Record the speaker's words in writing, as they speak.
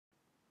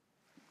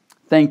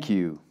Thank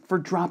you for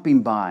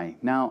dropping by.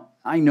 Now,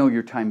 I know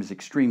your time is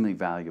extremely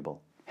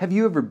valuable. Have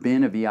you ever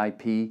been a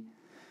VIP?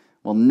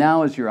 Well,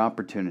 now is your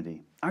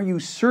opportunity. Are you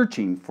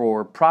searching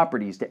for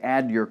properties to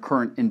add to your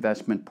current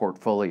investment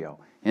portfolio?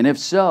 And if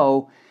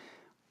so,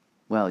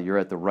 well, you're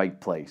at the right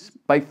place.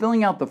 By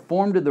filling out the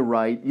form to the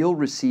right, you'll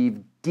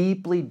receive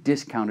deeply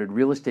discounted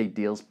real estate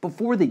deals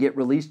before they get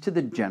released to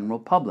the general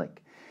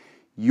public.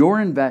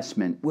 Your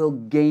investment will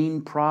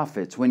gain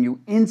profits when you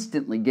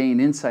instantly gain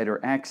insider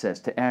access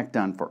to act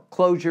on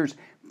foreclosures,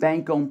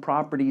 bank-owned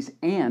properties,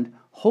 and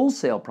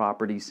wholesale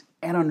properties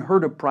at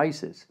unheard of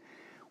prices.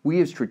 We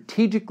have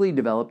strategically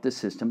developed a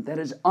system that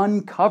has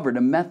uncovered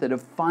a method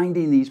of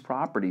finding these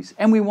properties,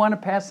 and we want to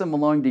pass them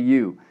along to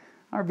you,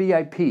 our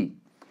VIP.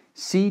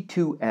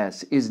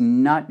 C2S is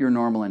not your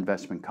normal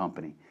investment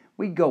company.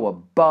 We go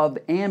above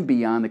and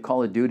beyond the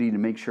call of duty to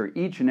make sure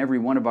each and every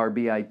one of our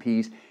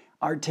VIPs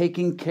are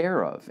taken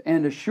care of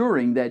and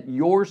assuring that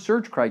your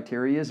search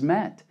criteria is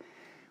met.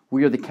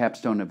 We are the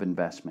capstone of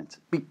investments.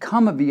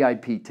 Become a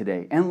VIP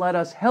today and let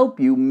us help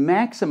you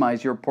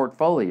maximize your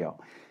portfolio.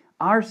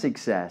 Our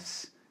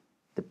success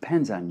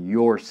depends on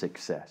your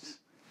success.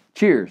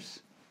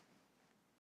 Cheers.